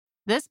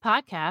This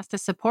podcast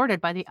is supported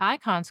by the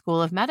Icahn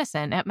School of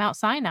Medicine at Mount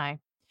Sinai,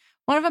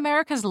 one of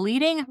America's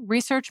leading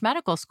research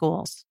medical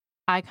schools.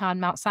 Icahn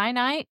Mount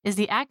Sinai is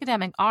the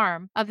academic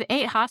arm of the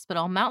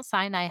 8-hospital Mount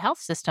Sinai Health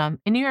System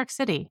in New York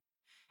City.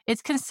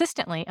 It's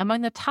consistently among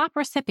the top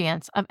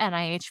recipients of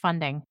NIH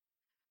funding.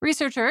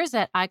 Researchers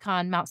at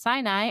Icahn Mount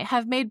Sinai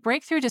have made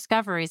breakthrough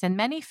discoveries in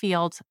many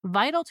fields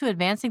vital to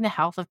advancing the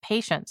health of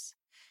patients,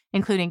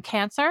 including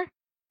cancer,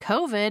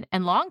 COVID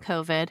and long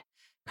COVID,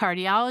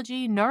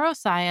 cardiology,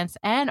 neuroscience,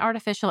 and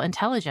artificial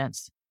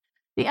intelligence.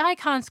 The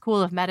Icahn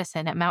School of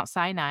Medicine at Mount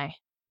Sinai.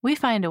 We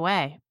find a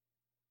way.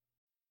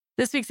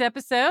 This week's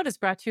episode is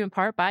brought to you in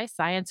part by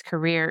Science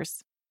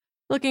Careers.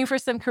 Looking for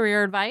some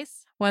career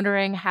advice?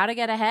 Wondering how to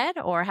get ahead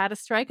or how to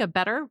strike a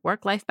better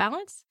work-life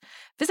balance?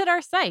 Visit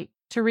our site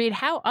to read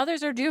how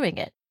others are doing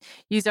it.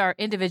 Use our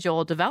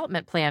individual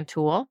development plan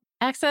tool,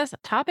 access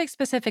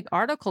topic-specific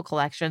article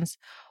collections,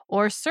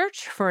 or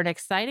search for an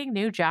exciting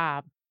new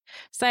job.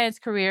 Science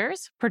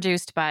Careers,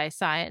 produced by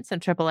Science and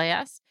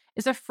AAAS,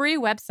 is a free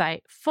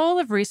website full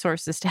of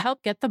resources to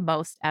help get the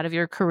most out of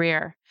your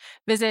career.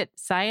 Visit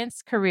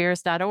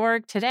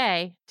sciencecareers.org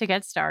today to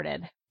get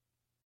started.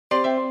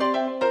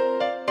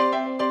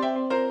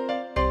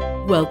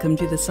 Welcome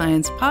to the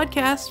Science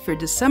Podcast for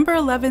December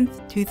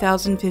 11th,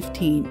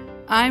 2015.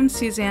 I'm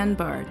Susanne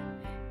Bard.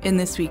 In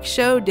this week's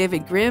show,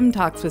 David Grimm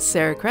talks with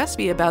Sarah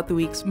Crespi about the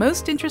week's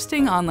most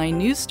interesting online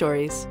news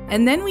stories.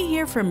 And then we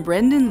hear from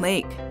Brenden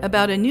Lake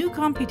about a new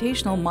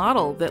computational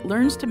model that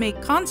learns to make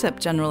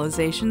concept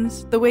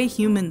generalizations the way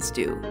humans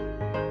do.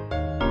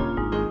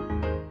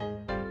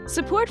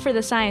 Support for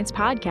the Science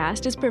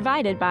Podcast is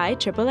provided by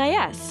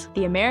AAAS,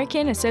 the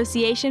American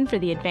Association for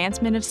the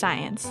Advancement of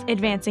Science,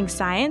 advancing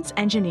science,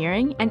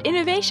 engineering, and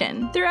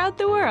innovation throughout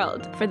the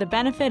world for the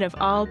benefit of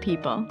all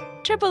people.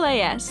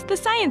 AAAS, the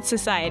Science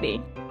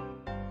Society.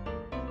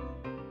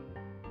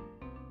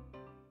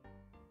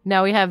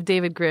 Now we have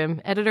David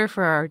Grimm, editor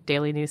for our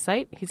daily news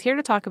site. He's here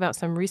to talk about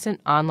some recent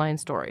online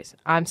stories.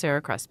 I'm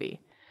Sarah Crespi.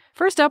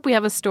 First up, we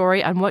have a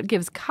story on what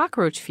gives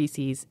cockroach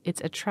feces its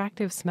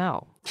attractive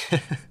smell.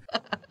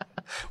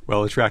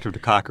 Well, attractive to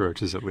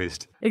cockroaches, at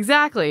least.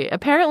 Exactly.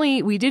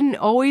 Apparently, we didn't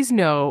always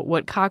know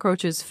what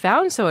cockroaches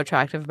found so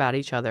attractive about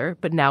each other,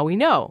 but now we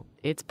know.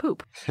 It's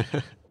poop.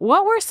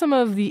 What were some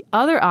of the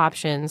other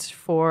options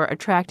for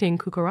attracting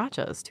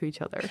cucarachas to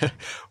each other?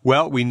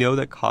 Well, we know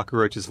that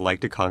cockroaches like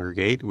to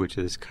congregate, which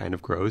is kind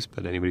of gross,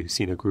 but anybody who's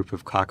seen a group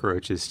of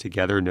cockroaches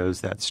together knows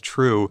that's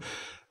true.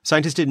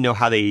 Scientists didn't know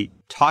how they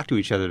talk to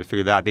each other to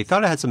figure that out. They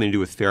thought it had something to do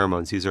with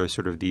pheromones. These are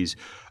sort of these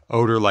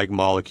odor-like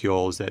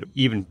molecules that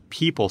even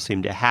people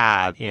seem to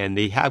have, and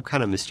they have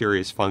kind of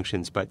mysterious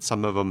functions, but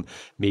some of them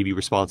may be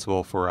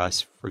responsible for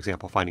us, for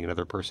example, finding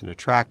another person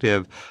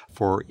attractive.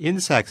 For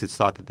insects, it's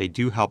thought that they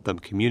do help them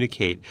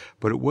communicate,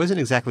 but it wasn't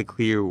exactly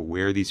clear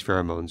where these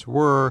pheromones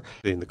were.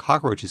 In the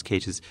cockroaches'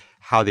 cases,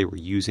 how they were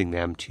using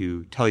them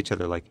to tell each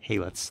other, like, hey,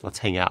 let's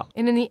hang out.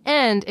 And in the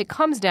end, it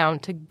comes down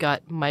to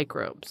gut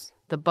microbes.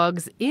 The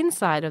bugs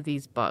inside of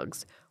these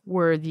bugs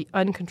were the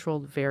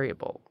uncontrolled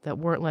variable that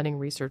weren't letting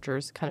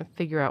researchers kind of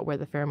figure out where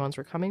the pheromones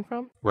were coming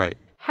from. Right.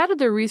 How did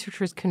the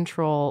researchers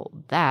control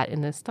that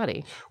in this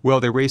study? Well,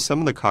 they raised some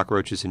of the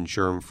cockroaches in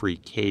germ-free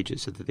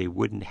cages so that they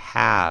wouldn't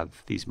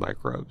have these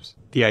microbes.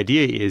 The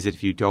idea is that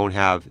if you don't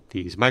have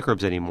these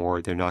microbes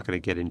anymore, they're not going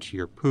to get into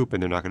your poop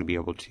and they're not going to be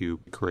able to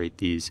create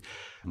these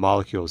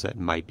molecules that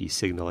might be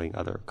signaling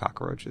other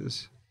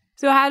cockroaches.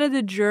 So how did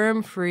the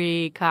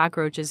germ-free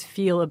cockroaches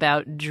feel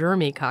about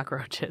germy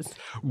cockroaches?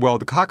 Well,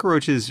 the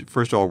cockroaches,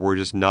 first of all, were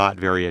just not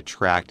very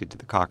attracted to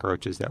the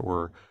cockroaches that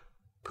were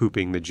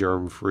pooping the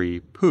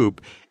germ-free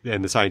poop.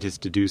 And the scientists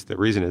deduced the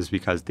reason is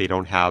because they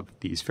don't have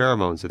these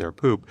pheromones in their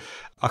poop.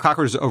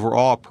 Cockroaches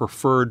overall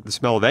preferred the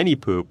smell of any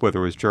poop,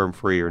 whether it was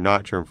germ-free or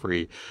not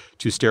germ-free,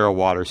 to sterile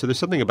water. So there's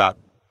something about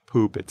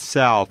poop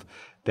itself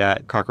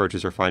that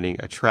cockroaches are finding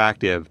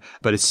attractive,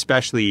 but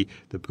especially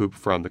the poop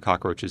from the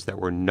cockroaches that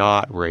were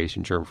not raised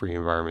in germ-free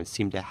environments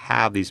seem to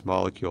have these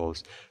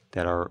molecules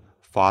that are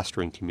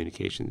fostering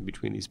communication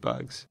between these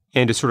bugs.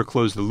 And to sort of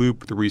close the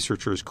loop, the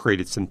researchers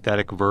created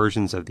synthetic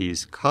versions of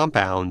these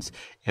compounds,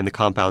 and the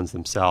compounds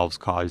themselves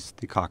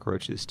caused the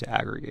cockroaches to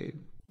aggregate.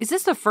 Is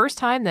this the first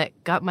time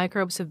that gut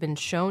microbes have been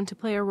shown to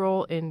play a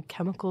role in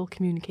chemical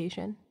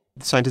communication?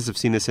 Scientists have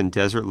seen this in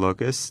desert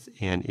locusts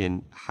and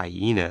in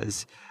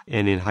hyenas.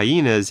 And in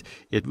hyenas,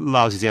 it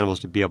allows these animals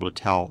to be able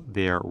to tell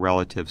their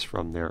relatives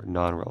from their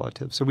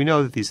non-relatives. So we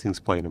know that these things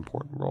play an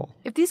important role.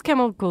 If these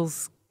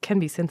chemicals can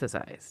be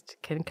synthesized,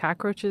 can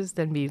cockroaches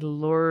then be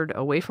lured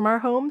away from our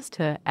homes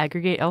to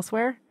aggregate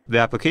elsewhere? The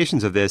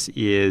applications of this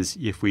is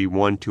if we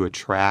want to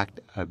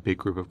attract a big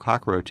group of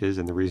cockroaches,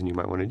 and the reason you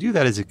might want to do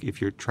that is if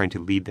you're trying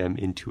to lead them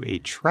into a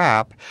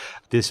trap,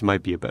 this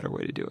might be a better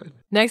way to do it.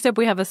 Next up,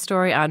 we have a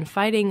story on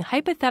fighting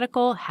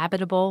hypothetical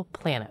habitable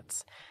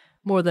planets.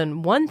 More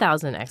than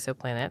 1,000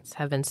 exoplanets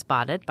have been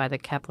spotted by the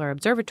Kepler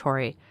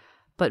Observatory,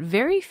 but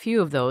very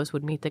few of those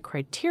would meet the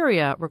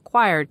criteria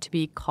required to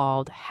be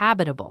called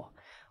habitable.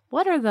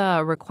 What are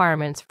the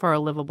requirements for a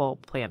livable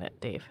planet,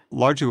 Dave?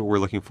 Largely what we're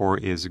looking for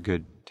is a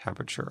good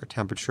temperature, a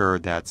temperature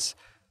that's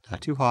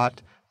not too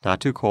hot, not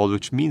too cold,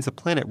 which means the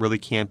planet really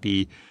can't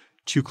be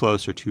too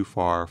close or too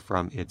far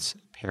from its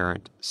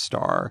parent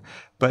star.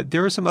 But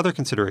there are some other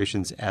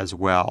considerations as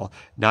well,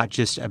 not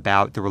just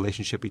about the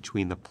relationship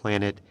between the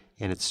planet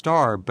and its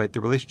star, but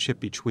the relationship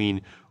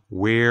between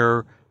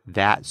where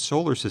that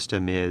solar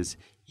system is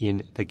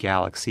in the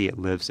galaxy it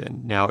lives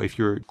in. Now, if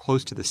you're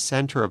close to the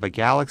center of a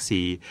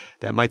galaxy,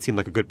 that might seem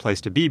like a good place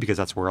to be because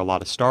that's where a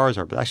lot of stars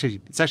are. But actually,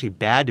 it's actually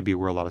bad to be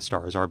where a lot of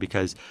stars are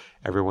because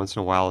every once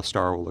in a while a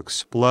star will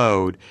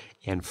explode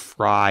and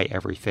fry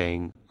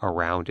everything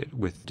around it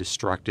with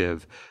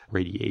destructive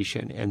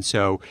radiation. And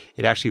so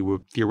it actually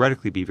would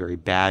theoretically be very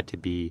bad to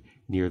be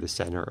near the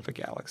center of a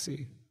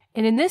galaxy.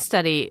 And in this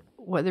study,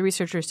 what the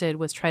researchers did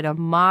was try to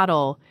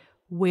model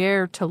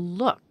where to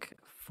look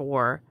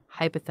for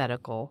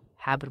hypothetical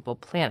habitable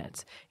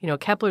planets.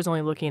 Kepler's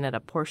only looking at a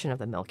portion of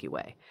the Milky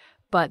Way,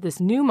 but this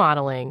new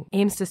modeling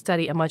aims to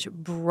study a much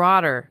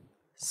broader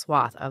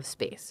swath of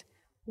space.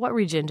 What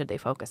region did they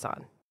focus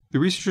on? The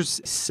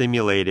researchers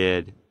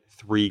simulated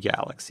 3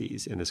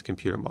 galaxies in this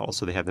computer model.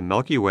 So they had the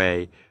Milky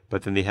Way,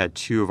 but then they had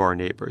 2 of our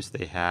neighbors.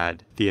 They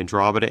had the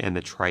Andromeda and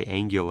the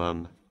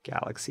Triangulum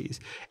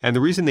galaxies. And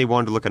the reason they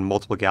wanted to look at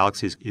multiple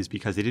galaxies is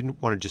because they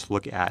didn't want to just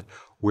look at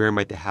where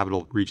might the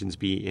habitable regions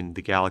be in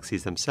the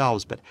galaxies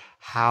themselves, but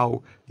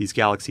how these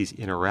galaxies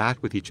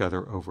interact with each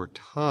other over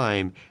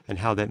time and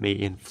how that may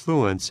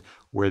influence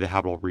where the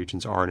habitable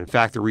regions are. And in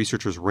fact, the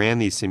researchers ran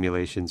these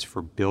simulations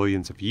for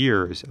billions of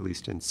years, at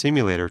least in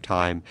simulator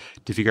time,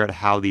 to figure out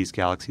how these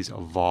galaxies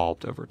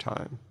evolved over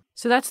time.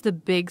 So that's the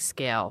big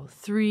scale,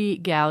 3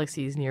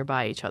 galaxies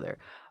nearby each other.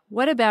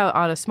 What about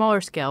on a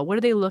smaller scale? What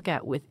do they look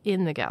at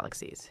within the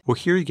galaxies? Well,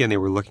 here again, they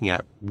were looking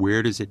at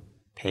where does it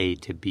pay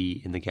to be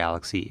in the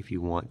galaxy if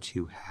you want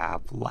to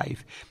have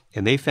life.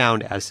 And they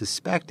found, as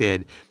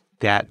suspected,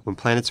 that when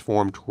planets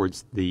form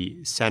towards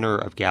the center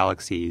of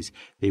galaxies,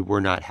 they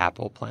were not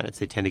habitable planets.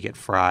 They tend to get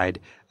fried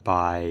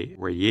by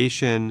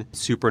radiation,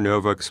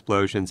 supernova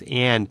explosions,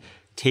 and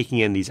taking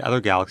in these other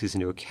galaxies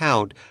into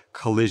account,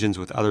 collisions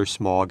with other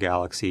small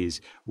galaxies,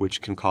 which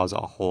can cause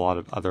a whole lot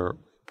of other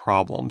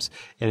problems.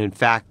 And in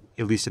fact,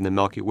 at least in the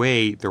Milky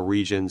Way, the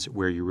regions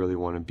where you really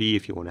want to be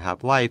if you want to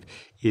have life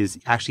is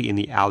actually in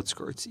the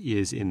outskirts,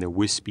 is in the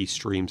wispy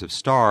streams of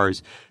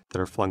stars that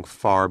are flung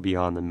far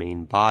beyond the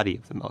main body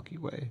of the Milky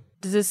Way.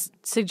 Does this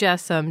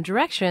suggest some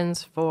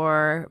directions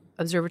for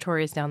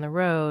observatories down the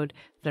road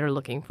that are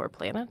looking for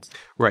planets?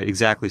 Right,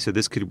 exactly. So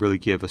this could really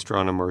give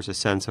astronomers a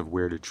sense of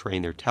where to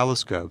train their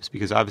telescopes,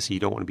 because obviously you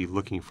don't want to be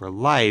looking for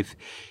life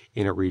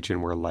in a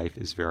region where life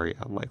is very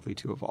unlikely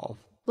to evolve.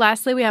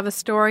 Lastly, we have a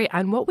story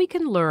on what we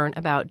can learn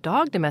about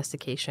dog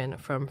domestication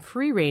from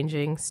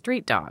free-ranging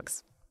street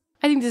dogs.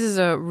 I think this is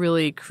a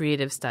really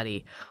creative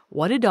study.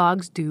 What do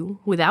dogs do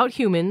without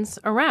humans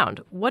around?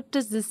 What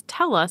does this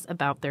tell us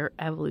about their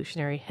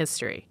evolutionary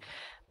history?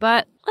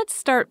 But let's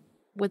start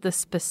with the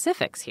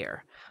specifics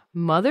here.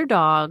 Mother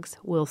dogs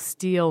will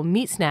steal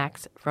meat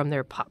snacks from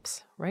their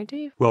pups. Right,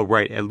 Dave? Well,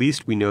 right. At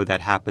least we know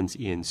that happens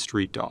in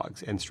street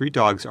dogs. And street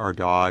dogs are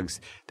dogs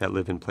that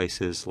live in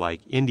places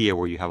like India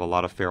where you have a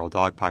lot of feral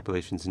dog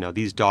populations. Now,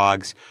 these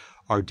dogs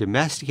are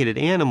domesticated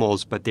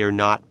animals, but they're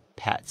not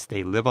pets.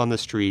 They live on the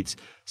streets.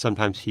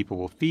 Sometimes people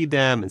will feed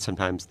them, and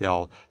sometimes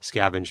they'll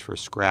scavenge for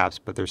scraps,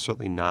 but they're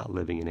certainly not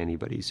living in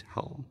anybody's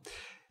home.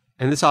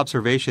 And this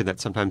observation that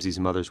sometimes these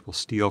mothers will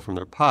steal from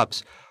their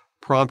pups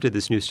prompted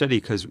this new study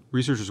because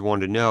researchers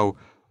wanted to know,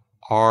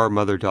 are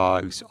mother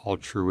dogs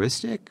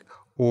altruistic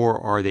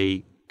or are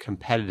they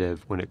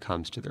competitive when it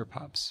comes to their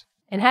pups?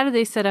 And how did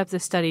they set up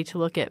this study to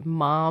look at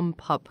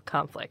mom-pup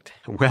conflict?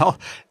 Well,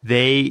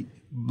 they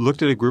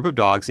looked at a group of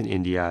dogs in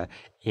India,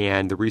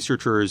 and the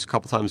researchers a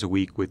couple times a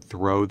week would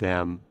throw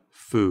them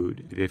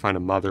food. They find a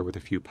mother with a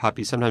few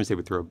puppies. Sometimes they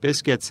would throw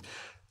biscuits.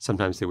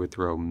 Sometimes they would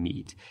throw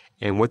meat.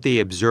 And what they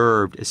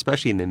observed,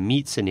 especially in the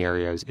meat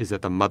scenarios, is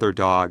that the mother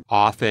dog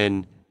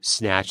often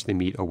snatch the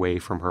meat away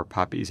from her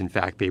puppies. In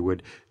fact, they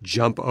would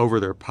jump over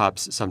their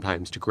pups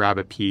sometimes to grab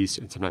a piece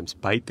and sometimes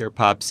bite their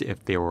pups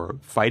if they were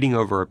fighting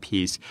over a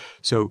piece.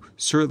 So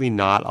certainly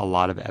not a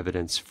lot of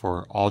evidence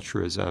for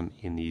altruism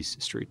in these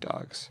street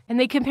dogs. And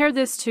they compared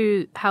this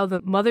to how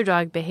the mother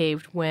dog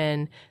behaved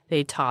when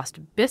they tossed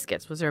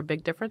biscuits. Was there a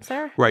big difference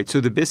there? Right. So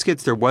the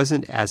biscuits, there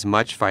wasn't as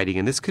much fighting.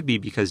 And this could be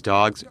because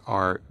dogs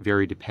are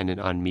very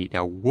dependent on meat.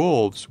 Now,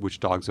 wolves, which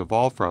dogs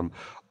evolved from,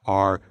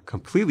 are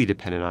completely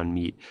dependent on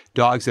meat.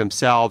 Dogs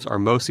themselves are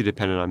mostly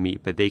dependent on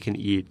meat, but they can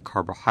eat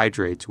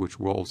carbohydrates, which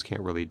wolves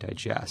can't really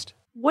digest.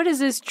 What is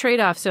this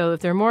trade-off? So if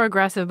they're more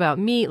aggressive about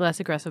meat,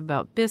 less aggressive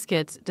about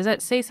biscuits, does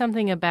that say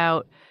something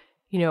about,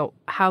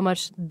 how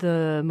much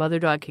the mother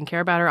dog can care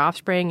about her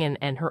offspring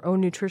and her own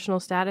nutritional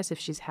status if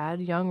she's had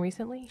young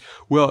recently?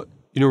 Well,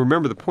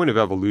 remember the point of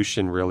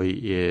evolution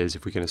really is,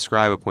 if we can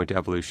ascribe a point to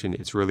evolution,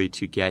 it's really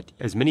to get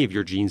as many of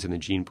your genes in the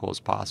gene pool as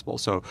possible.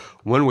 So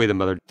one way the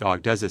mother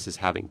dog does this is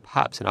having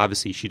pups. And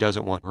obviously she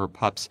doesn't want her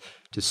pups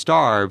to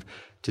starve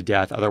to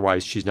death.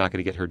 Otherwise, she's not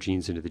going to get her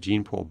genes into the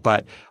gene pool.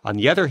 But on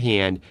the other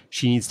hand,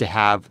 she needs to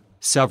have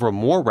several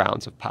more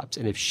rounds of pups.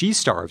 And if she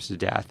starves to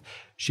death,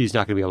 she's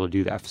not going to be able to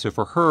do that. So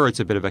for her, it's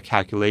a bit of a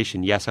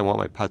calculation. Yes, I want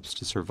my pups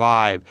to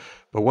survive,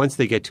 but once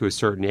they get to a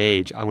certain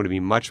age, I'm going to be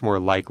much more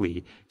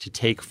likely to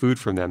take food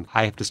from them.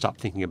 I have to stop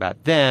thinking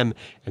about them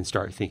and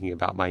start thinking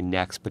about my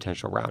next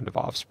potential round of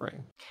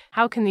offspring.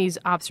 How can these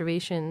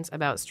observations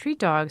about street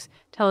dogs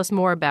tell us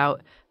more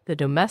about the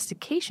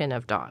domestication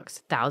of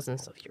dogs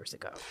thousands of years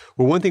ago?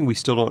 Well, one thing we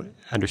still don't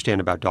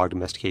understand about dog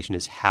domestication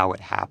is how it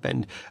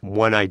happened.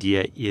 One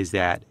idea is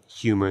that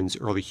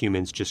early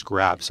humans just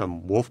grabbed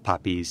some wolf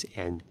puppies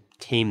and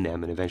tame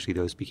them, and eventually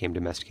those became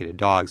domesticated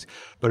dogs.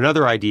 But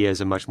another idea is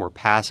a much more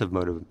passive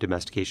mode of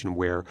domestication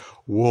where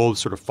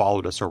wolves sort of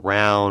followed us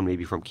around,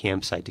 maybe from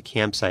campsite to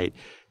campsite,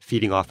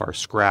 feeding off our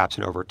scraps.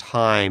 And over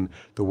time,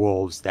 the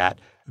wolves that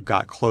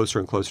got closer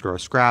and closer to our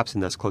scraps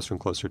and thus closer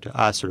and closer to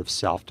us sort of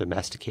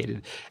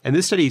self-domesticated. And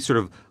this study sort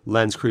of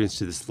lends credence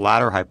to this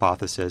latter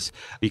hypothesis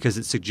because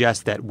it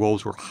suggests that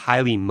wolves were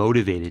highly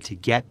motivated to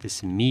get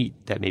this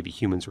meat that maybe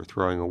humans were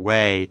throwing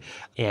away,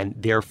 and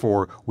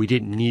therefore we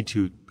didn't need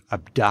to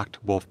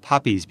abduct wolf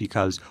puppies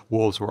because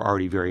wolves were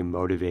already very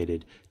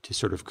motivated to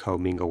sort of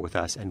commingle with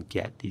us and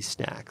get these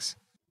snacks.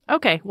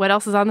 Okay, what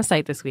else is on the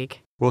site this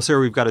week? Well,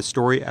 Sarah, we've got a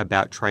story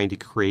about trying to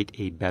create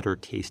a better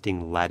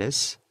tasting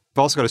lettuce.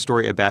 We've also got a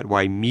story about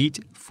why meat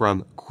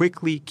from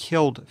quickly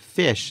killed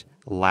fish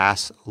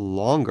lasts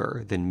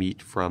longer than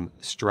meat from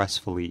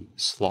stressfully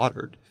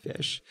slaughtered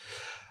fish.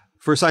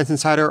 For Science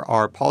Insider,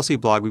 our policy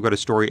blog, we've got a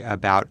story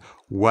about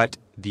what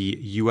the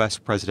U.S.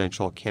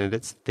 presidential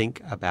candidates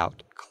think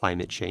about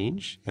climate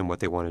change and what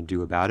they want to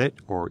do about it,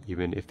 or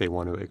even if they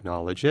want to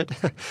acknowledge it.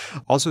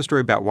 Also a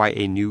story about why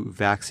a new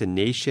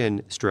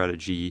vaccination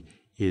strategy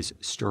is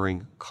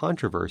stirring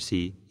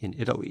controversy in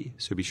Italy.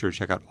 So be sure to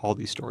check out all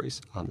these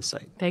stories on the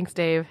site. Thanks,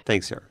 Dave.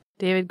 Thanks, Sarah.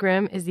 David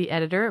Grimm is the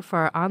editor for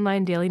our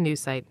online daily news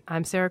site.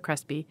 I'm Sarah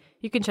Crespi.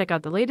 You can check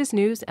out the latest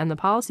news and the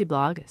policy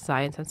blog,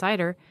 Science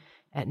Insider,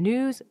 at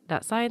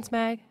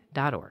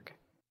news.sciencemag.org.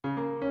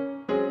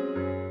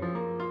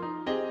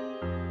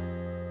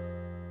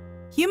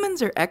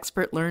 Humans are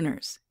expert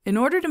learners. In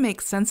order to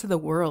make sense of the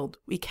world,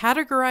 we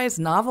categorize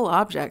novel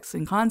objects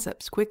and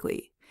concepts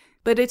quickly.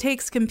 But it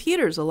takes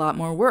computers a lot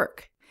more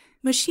work.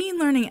 Machine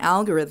learning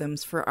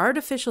algorithms for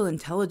artificial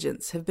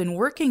intelligence have been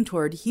working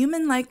toward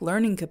human-like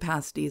learning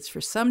capacities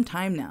for some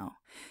time now.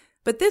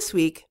 But this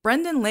week,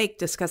 Brenden Lake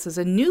discusses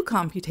a new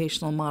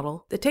computational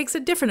model that takes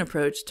a different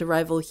approach to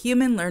rival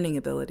human learning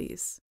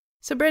abilities.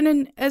 So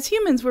Brenden, as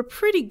humans, we're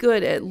pretty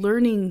good at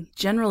learning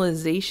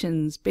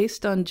generalizations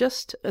based on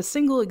just a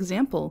single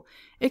example.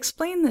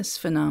 Explain this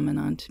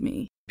phenomenon to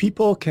me.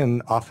 People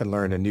can often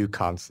learn a new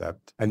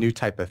concept, a new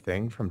type of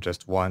thing from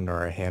just one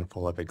or a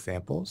handful of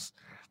examples.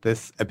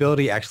 This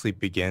ability actually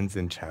begins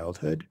in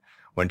childhood,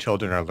 when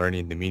children are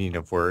learning the meaning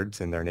of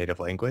words in their native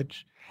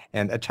language.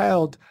 And a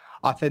child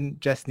often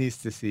just needs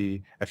to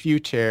see a few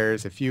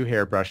chairs, a few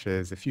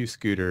hairbrushes, a few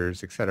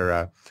scooters,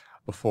 etc.,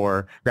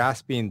 before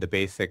grasping the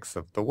basics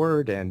of the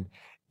word and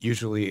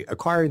usually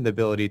acquiring the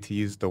ability to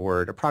use the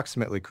word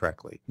approximately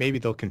correctly. Maybe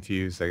they'll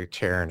confuse a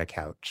chair and a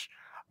couch,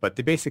 but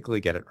they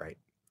basically get it right.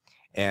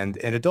 And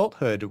in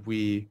adulthood,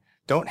 we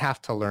don't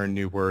have to learn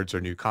new words or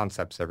new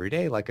concepts every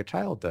day like a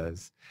child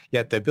does,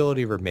 yet the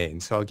ability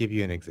remains. So I'll give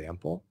you an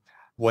example.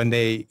 When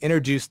they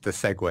introduced the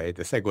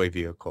Segway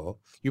vehicle,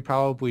 you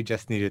probably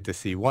just needed to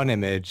see one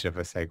image of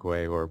a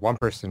Segway or one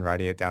person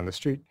riding it down the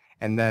street,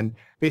 and then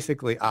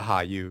basically,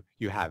 you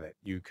have it.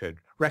 You could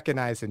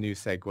recognize a new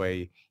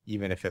Segway,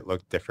 even if it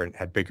looked different,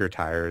 had bigger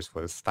tires,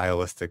 was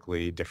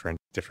stylistically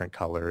different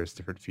colors,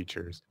 different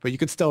features, but you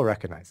could still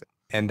recognize it.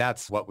 And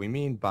that's what we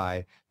mean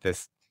by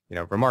this,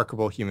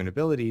 remarkable human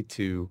ability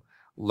to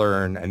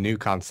learn a new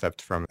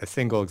concept from a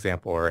single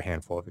example or a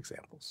handful of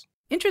examples.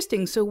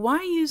 Interesting. So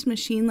why use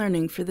machine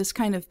learning for this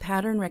kind of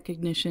pattern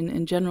recognition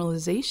and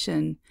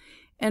generalization?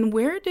 And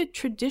where did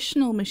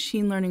traditional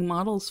machine learning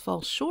models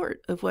fall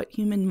short of what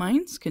human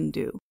minds can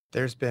do?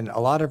 There's been a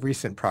lot of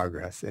recent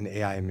progress in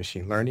AI and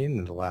machine learning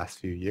in the last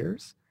few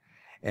years.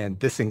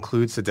 And this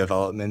includes the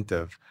development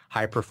of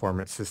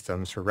high-performance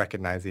systems for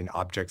recognizing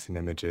objects and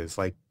images,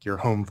 like your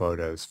home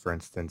photos, for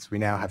instance. We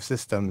now have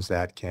systems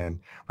that can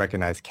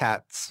recognize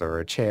cats or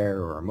a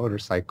chair or a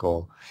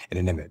motorcycle in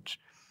an image.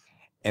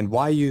 And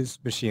why use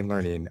machine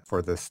learning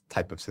for this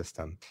type of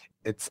system?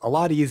 It's a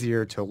lot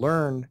easier to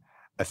learn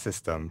a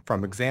system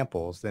from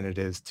examples than it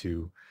is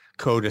to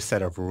code a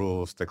set of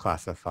rules to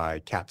classify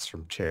cats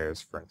from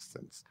chairs, for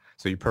instance.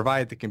 So you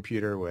provide the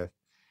computer with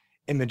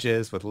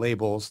images, with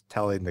labels,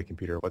 telling the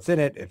computer what's in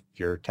it if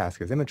your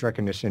task is image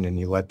recognition, and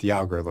you let the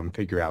algorithm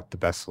figure out the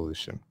best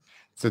solution.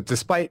 So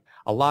despite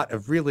a lot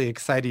of really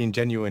exciting,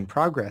 genuine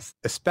progress,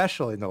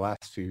 especially in the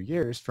last few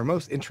years, for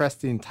most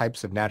interesting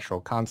types of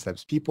natural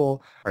concepts,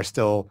 people are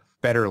still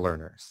better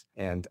learners.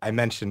 And I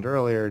mentioned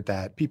earlier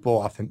that people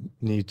often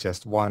need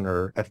just one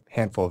or a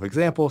handful of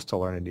examples to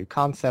learn a new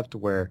concept,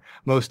 where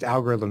most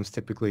algorithms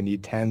typically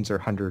need tens or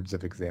hundreds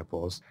of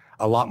examples,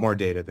 a lot more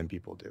data than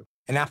people do.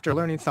 And after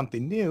learning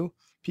something new,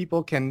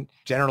 people can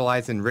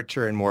generalize in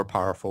richer and more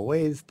powerful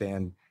ways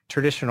than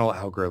traditional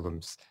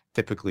algorithms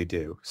typically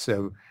do.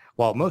 So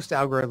while most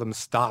algorithms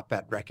stop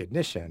at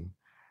recognition,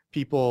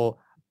 people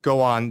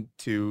go on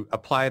to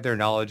apply their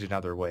knowledge in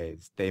other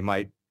ways. They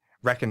might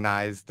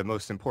recognize the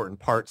most important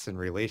parts and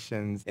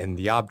relations in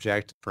the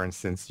object. For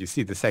instance, you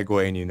see the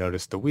Segway and you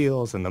notice the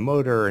wheels and the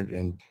motor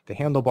and the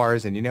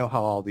handlebars, and you know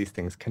how all these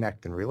things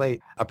connect and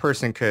relate. A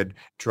person could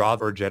draw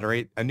or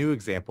generate a new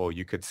example.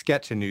 You could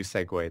sketch a new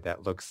Segway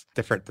that looks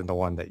different than the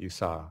one that you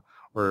saw.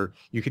 Or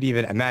you could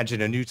even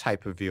imagine a new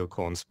type of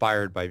vehicle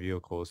inspired by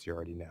vehicles you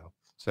already know.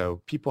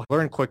 So people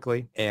learn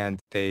quickly and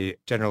they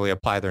generally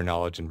apply their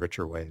knowledge in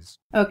richer ways.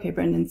 Okay,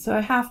 Brenden, so I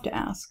have to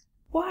ask,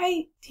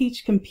 why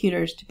teach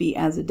computers to be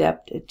as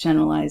adept at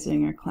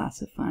generalizing or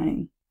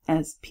classifying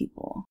as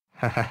people?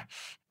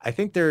 I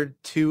think there are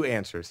two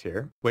answers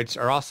here, which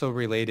are also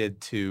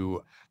related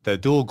to the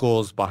dual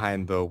goals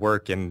behind the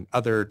work and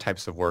other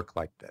types of work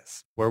like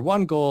this, where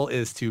one goal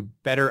is to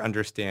better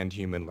understand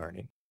human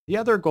learning. The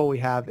other goal we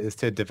have is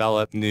to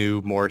develop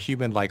new, more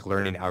human-like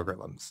learning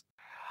algorithms.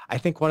 I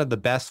think one of the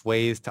best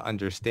ways to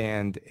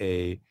understand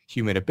a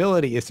human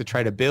ability is to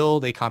try to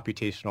build a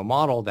computational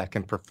model that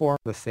can perform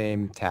the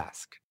same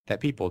task that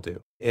people do.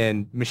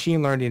 In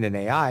machine learning and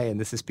AI, and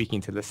this is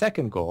speaking to the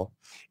second goal,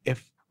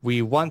 if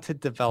we want to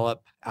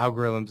develop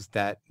algorithms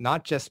that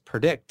not just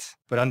predict,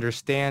 but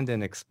understand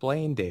and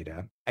explain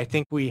data, I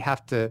think we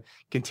have to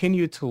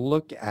continue to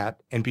look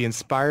at and be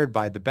inspired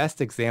by the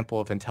best example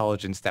of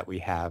intelligence that we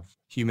have,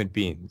 human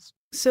beings.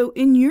 So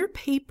in your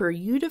paper,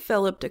 you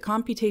developed a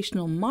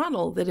computational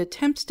model that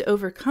attempts to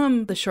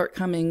overcome the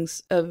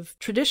shortcomings of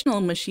traditional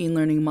machine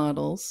learning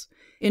models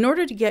in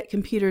order to get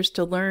computers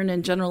to learn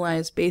and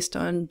generalize based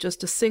on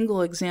just a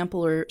single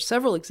example or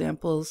several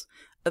examples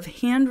of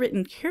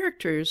handwritten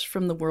characters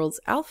from the world's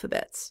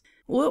alphabets.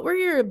 What were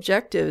your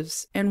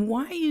objectives and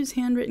why use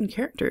handwritten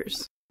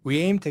characters?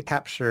 We aim to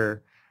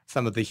capture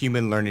some of the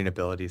human learning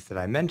abilities that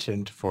I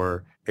mentioned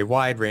for a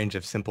wide range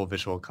of simple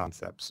visual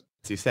concepts.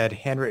 As you said,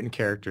 handwritten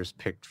characters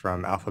picked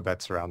from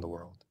alphabets around the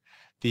world.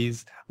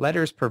 These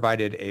letters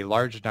provided a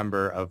large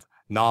number of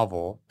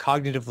novel,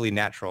 cognitively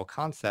natural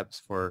concepts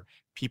for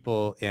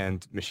people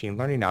and machine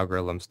learning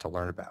algorithms to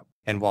learn about.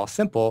 And while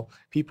simple,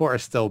 people are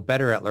still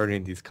better at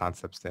learning these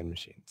concepts than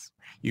machines.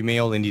 You may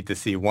only need to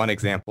see one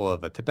example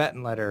of a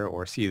Tibetan letter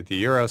or see the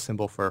euro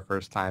symbol for a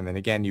first time, and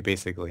again, you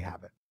basically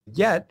have it.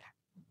 Yet,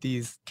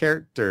 these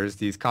characters,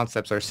 these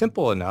concepts are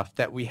simple enough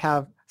that we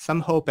have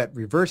some hope at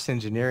reverse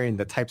engineering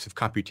the types of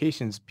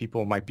computations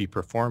people might be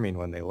performing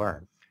when they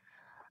learn.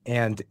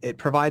 And it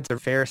provides a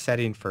fair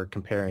setting for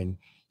comparing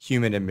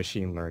human and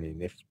machine learning.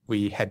 If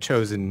we had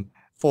chosen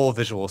full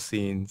visual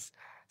scenes,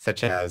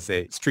 such as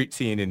a street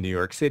scene in New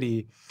York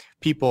City,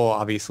 people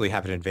obviously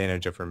have an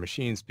advantage over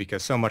machines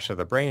because so much of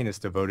the brain is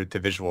devoted to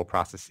visual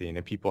processing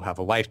and people have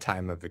a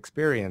lifetime of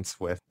experience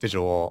with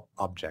visual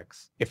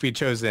objects. If we'd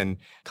chosen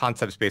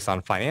concepts based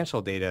on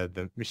financial data,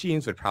 the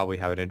machines would probably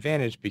have an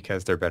advantage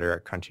because they're better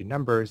at crunching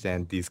numbers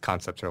and these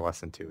concepts are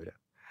less intuitive.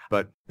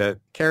 But the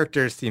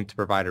characters seem to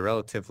provide a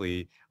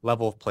relatively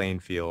level playing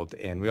field,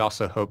 and we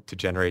also hope to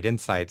generate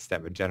insights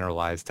that would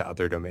generalize to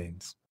other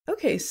domains.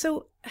 Okay,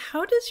 so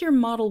how does your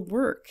model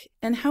work,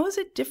 and how is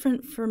it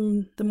different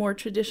from the more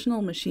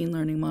traditional machine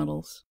learning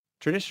models?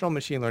 Traditional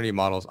machine learning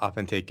models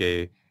often take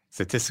a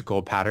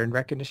statistical pattern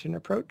recognition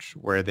approach,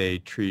 where they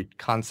treat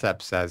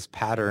concepts as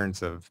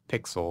patterns of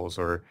pixels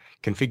or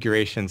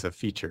configurations of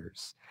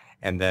features.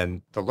 And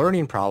then the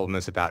learning problem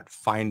is about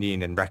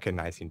finding and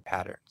recognizing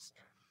patterns.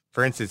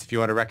 For instance, if you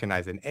want to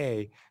recognize an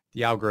A,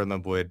 the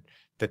algorithm would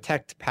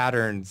detect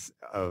patterns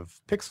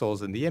of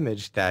pixels in the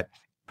image that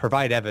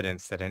provide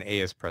evidence that an A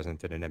is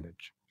present in an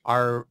image.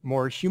 Our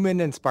more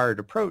human-inspired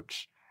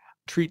approach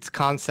treats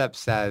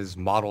concepts as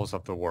models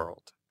of the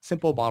world,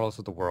 simple models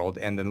of the world,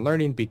 and then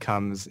learning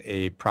becomes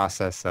a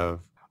process of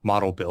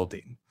model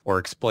building or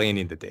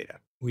explaining the data.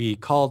 We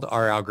called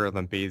our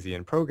algorithm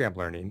Bayesian program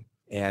learning,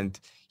 and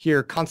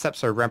here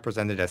concepts are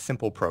represented as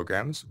simple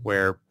programs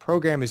where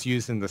program is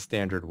used in the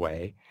standard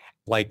way,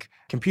 like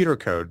computer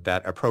code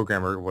that a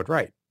programmer would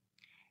write.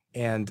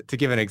 And to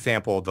give an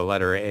example, the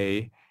letter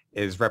A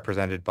is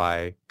represented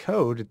by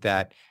code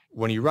that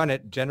when you run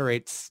it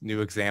generates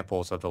new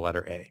examples of the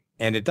letter A.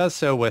 And it does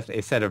so with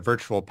a set of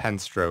virtual pen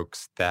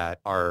strokes that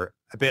are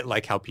a bit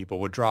like how people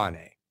would draw an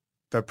A.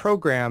 The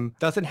program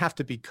doesn't have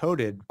to be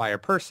coded by a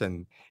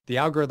person. The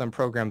algorithm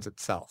programs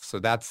itself. So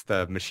that's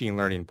the machine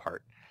learning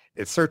part.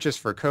 It searches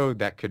for code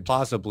that could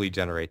plausibly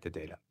generate the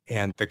data.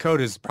 And the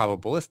code is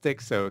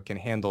probabilistic, so it can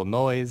handle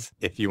noise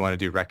if you want to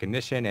do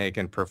recognition, and it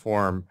can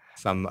perform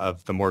some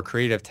of the more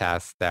creative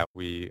tasks that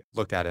we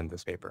looked at in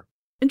this paper.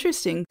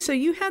 Interesting. So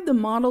you had the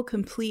model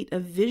complete a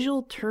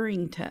visual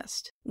Turing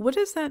test. What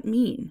does that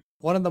mean?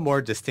 One of the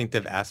more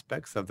distinctive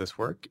aspects of this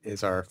work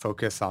is our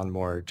focus on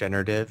more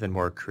generative and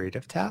more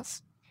creative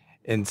tasks.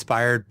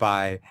 Inspired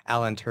by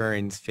Alan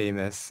Turing's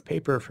famous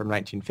paper from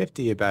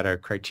 1950 about a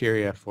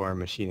criteria for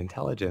machine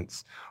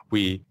intelligence,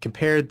 we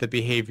compared the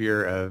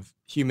behavior of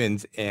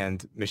humans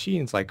and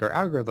machines like our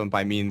algorithm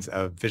by means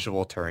of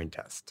visual Turing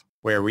test,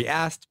 where we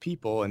asked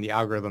people in the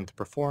algorithm to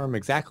perform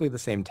exactly the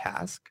same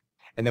task,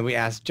 And then we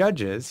asked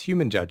judges,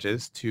 human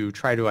judges, to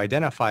try to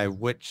identify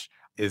which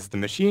is the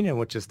machine and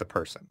which is the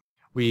person.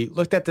 We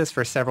looked at this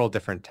for several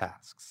different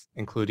tasks,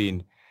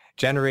 including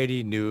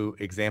generating new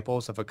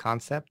examples of a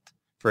concept.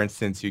 For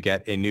instance, you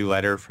get a new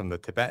letter from the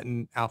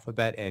Tibetan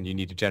alphabet and you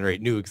need to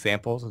generate new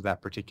examples of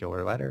that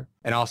particular letter.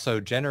 And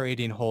also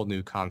generating whole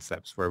new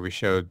concepts where we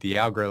showed the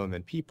algorithm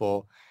and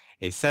people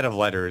a set of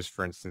letters,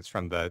 for instance,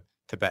 from the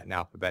Tibetan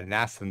alphabet and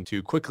asked them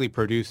to quickly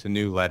produce a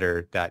new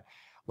letter that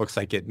looks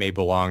like it may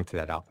belong to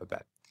that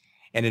alphabet.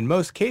 And in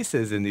most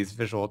cases in these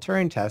visual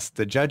Turing tests,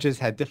 the judges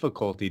had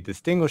difficulty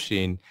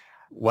distinguishing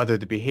whether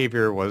the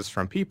behavior was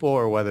from people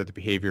or whether the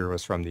behavior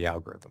was from the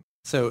algorithm.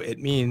 So it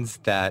means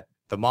that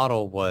the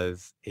model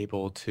was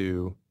able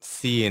to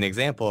see an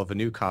example of a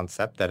new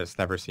concept that it's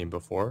never seen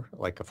before,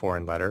 like a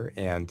foreign letter,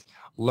 and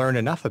learn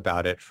enough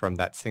about it from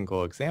that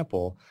single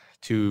example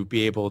to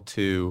be able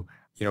to,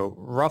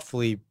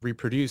 roughly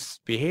reproduce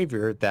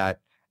behavior that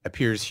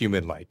appears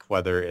human-like,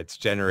 whether it's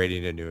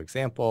generating a new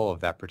example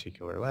of that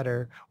particular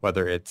letter,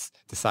 whether it's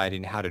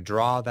deciding how to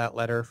draw that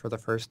letter for the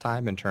first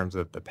time in terms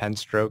of the pen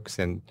strokes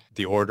and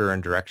the order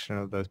and direction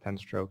of those pen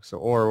strokes,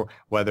 or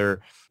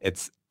whether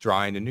it's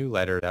drawing a new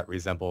letter that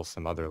resembles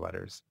some other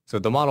letters. So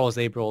the model is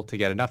able to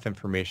get enough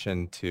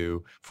information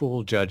to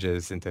fool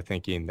judges into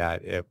thinking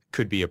that it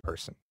could be a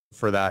person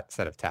for that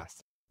set of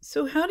tasks.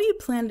 So how do you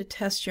plan to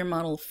test your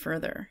model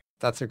further?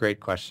 That's a great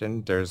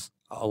question. There's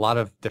a lot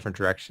of different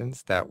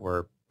directions that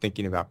we're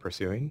thinking about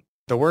pursuing.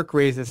 The work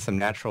raises some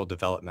natural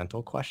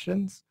developmental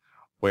questions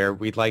where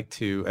we'd like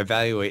to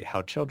evaluate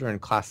how children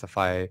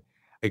classify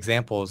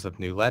examples of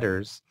new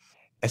letters,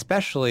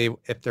 especially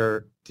if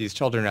these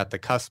children are at the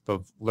cusp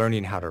of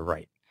learning how to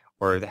write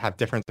or have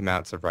different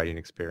amounts of writing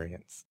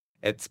experience.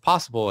 It's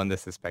possible, and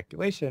this is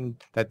speculation,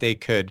 that they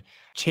could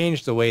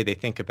change the way they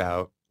think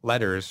about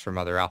letters from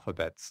other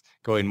alphabets,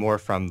 going more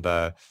from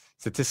the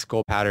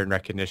statistical pattern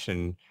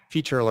recognition,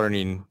 feature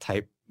learning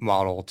type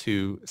model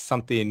to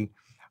something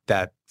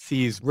that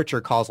sees richer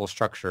causal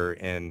structure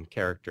in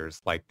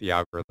characters like the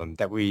algorithm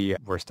that we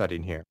were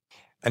studying here.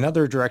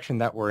 Another direction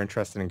that we're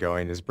interested in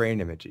going is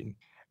brain imaging,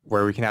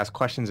 where we can ask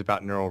questions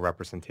about neural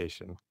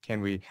representation.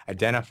 Can we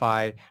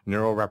identify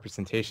neural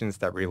representations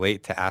that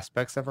relate to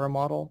aspects of our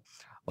model,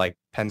 like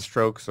pen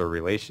strokes or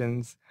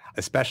relations,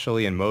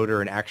 especially in motor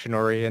and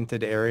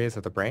action-oriented areas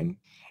of the brain?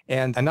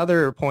 And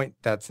another point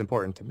that's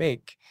important to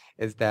make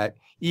is that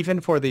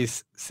even for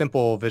these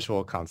simple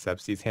visual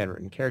concepts, these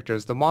handwritten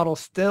characters, the model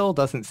still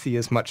doesn't see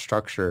as much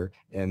structure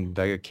in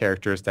the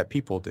characters that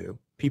people do.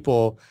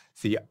 People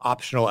see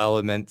optional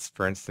elements.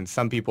 For instance,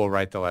 some people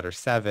write the letter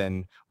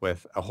 7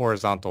 with a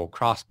horizontal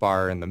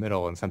crossbar in the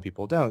middle, and some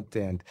people don't.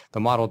 And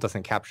the model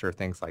doesn't capture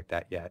things like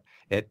that yet.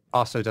 It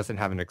also doesn't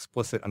have an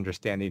explicit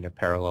understanding of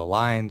parallel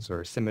lines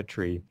or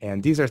symmetry.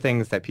 And these are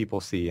things that people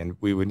see, and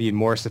we would need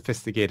more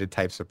sophisticated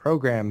types of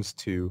programs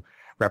to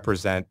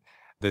represent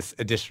this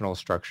additional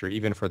structure,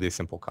 even for these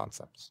simple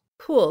concepts.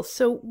 Cool.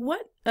 So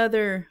what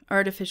other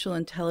artificial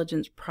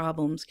intelligence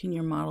problems can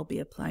your model be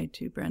applied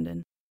to,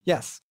 Brenden?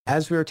 Yes.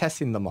 As we were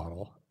testing the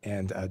model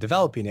and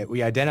developing it,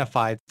 we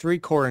identified 3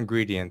 core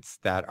ingredients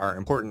that are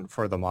important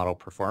for the model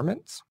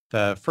performance.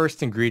 The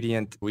first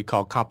ingredient we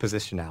call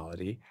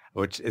compositionality,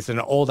 which is an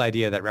old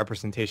idea that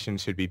representation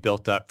should be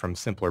built up from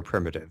simpler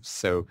primitives.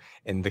 So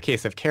in the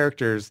case of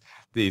characters,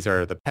 these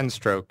are the pen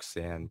strokes,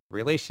 and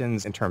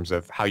relations in terms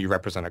of how you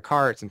represent a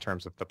car, it's in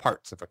terms of the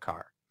parts of a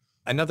car.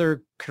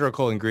 Another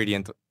critical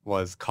ingredient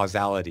was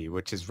causality,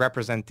 which is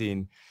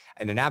representing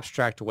in an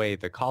abstract way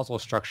the causal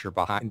structure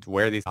behind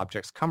where these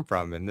objects come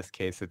from. In this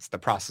case, it's the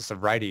process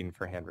of writing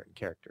for handwritten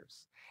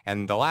characters.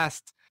 And the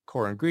last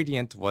core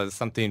ingredient was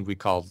something we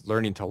called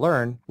learning to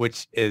learn,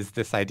 which is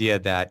this idea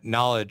that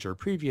knowledge or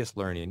previous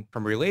learning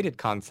from related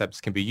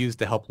concepts can be used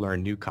to help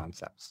learn new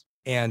concepts.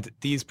 And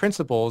these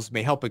principles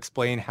may help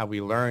explain how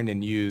we learn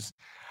and use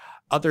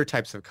other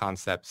types of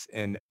concepts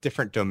in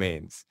different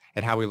domains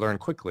and how we learn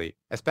quickly,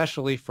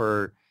 especially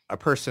for a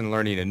person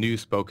learning a new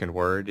spoken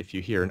word. If you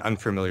hear an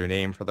unfamiliar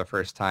name for the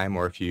first time,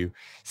 or if you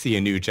see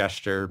a new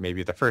gesture,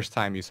 maybe the first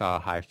time you saw a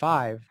high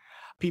five,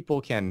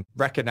 people can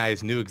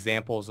recognize new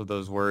examples of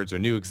those words or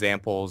new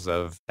examples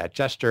of that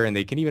gesture, and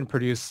they can even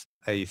produce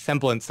a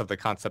semblance of the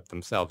concept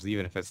themselves,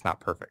 even if it's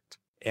not perfect.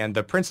 And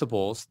the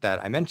principles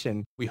that I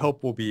mentioned, we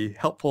hope will be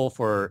helpful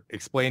for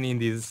explaining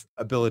these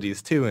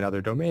abilities too in other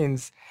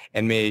domains,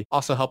 and may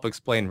also help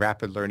explain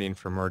rapid learning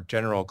for more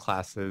general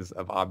classes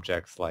of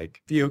objects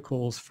like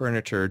vehicles,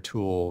 furniture,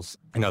 tools,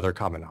 and other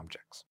common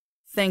objects.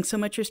 Thanks so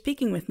much for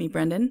speaking with me,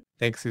 Brenden.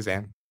 Thanks,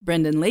 Susanne.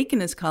 Brenden Lake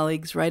and his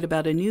colleagues write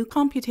about a new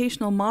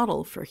computational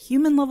model for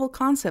human-level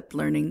concept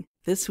learning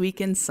this week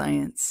in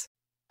science.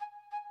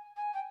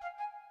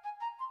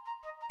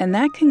 And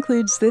that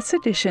concludes this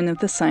edition of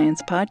the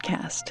Science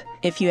Podcast.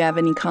 If you have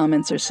any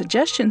comments or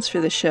suggestions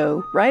for the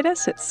show, write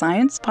us at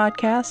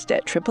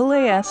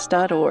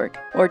sciencepodcast@AAAS.org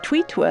or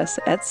tweet to us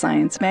at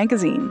Science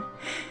Magazine.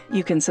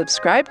 You can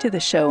subscribe to the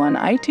show on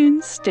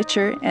iTunes,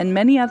 Stitcher, and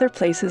many other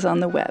places on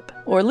the web,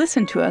 or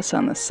listen to us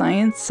on the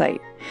Science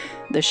site.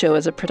 The show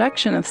is a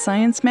production of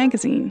Science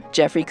Magazine.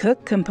 Jeffrey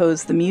Cook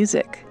composed the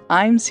music.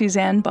 I'm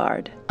Susanne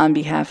Bard. On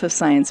behalf of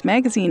Science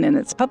Magazine and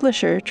its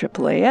publisher,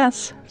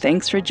 AAAS,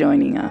 thanks for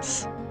joining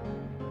us.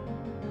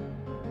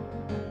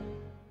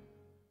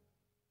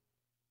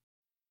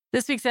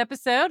 This week's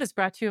episode is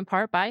brought to you in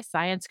part by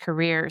Science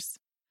Careers.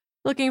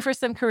 Looking for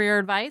some career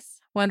advice?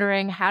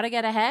 Wondering how to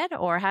get ahead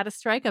or how to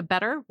strike a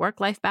better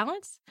work-life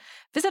balance?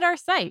 Visit our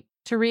site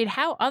to read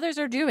how others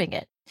are doing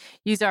it.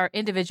 Use our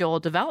individual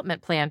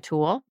development plan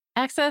tool,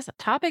 access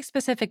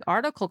topic-specific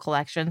article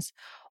collections,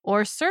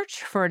 or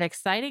search for an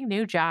exciting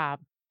new job.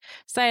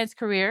 Science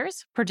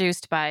Careers,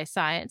 produced by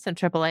Science and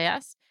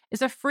AAAS,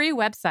 is a free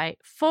website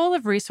full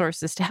of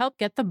resources to help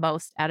get the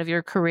most out of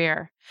your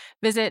career.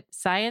 Visit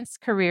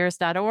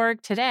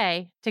sciencecareers.org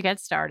today to get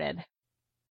started.